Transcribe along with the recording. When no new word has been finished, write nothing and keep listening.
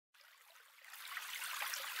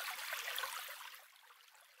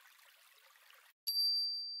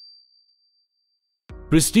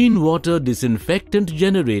Pristine Water Disinfectant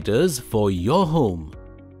Generators for your home.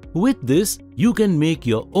 With this, you can make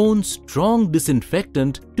your own strong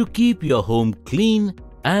disinfectant to keep your home clean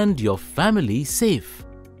and your family safe.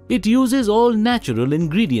 It uses all natural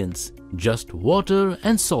ingredients, just water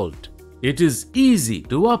and salt. It is easy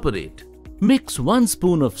to operate. Mix 1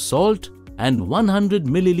 spoon of salt and 100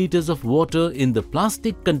 milliliters of water in the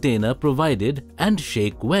plastic container provided and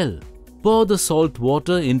shake well. Pour the salt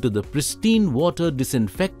water into the Pristine Water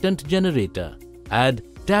Disinfectant Generator. Add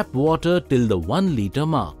tap water till the 1 liter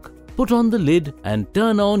mark. Put on the lid and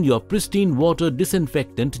turn on your Pristine Water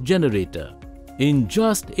Disinfectant Generator. In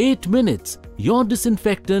just 8 minutes, your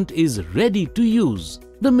disinfectant is ready to use.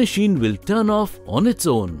 The machine will turn off on its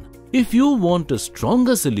own. If you want a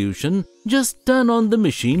stronger solution, just turn on the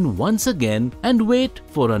machine once again and wait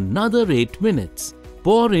for another 8 minutes.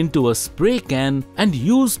 Pour into a spray can and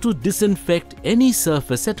use to disinfect any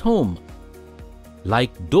surface at home,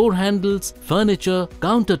 like door handles, furniture,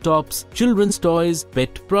 countertops, children's toys,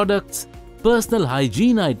 pet products, personal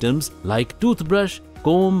hygiene items like toothbrush,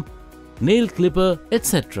 comb, nail clipper,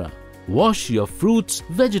 etc. Wash your fruits,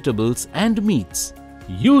 vegetables and meats.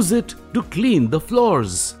 Use it to clean the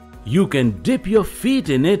floors. You can dip your feet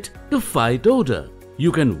in it to fight odor.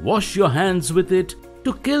 You can wash your hands with it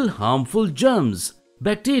to kill harmful germs,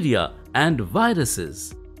 bacteria and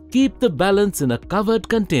viruses. Keep the balance in a covered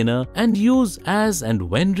container and use as and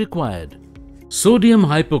when required. Sodium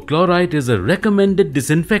hypochlorite is a recommended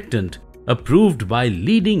disinfectant approved by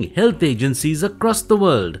leading health agencies across the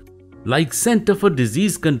world, like Center for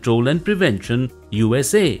Disease Control and Prevention,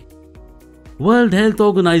 USA, World Health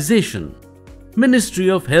Organization, Ministry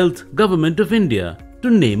of Health, Government of India, to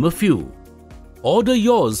name a few. Order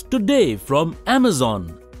yours today from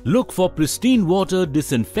Amazon. Look for Pristine Water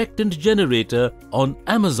Disinfectant Generator on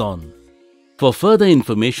Amazon. For further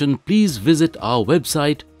information, please visit our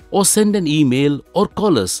website or send an email or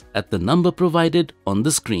call us at the number provided on the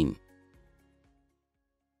screen.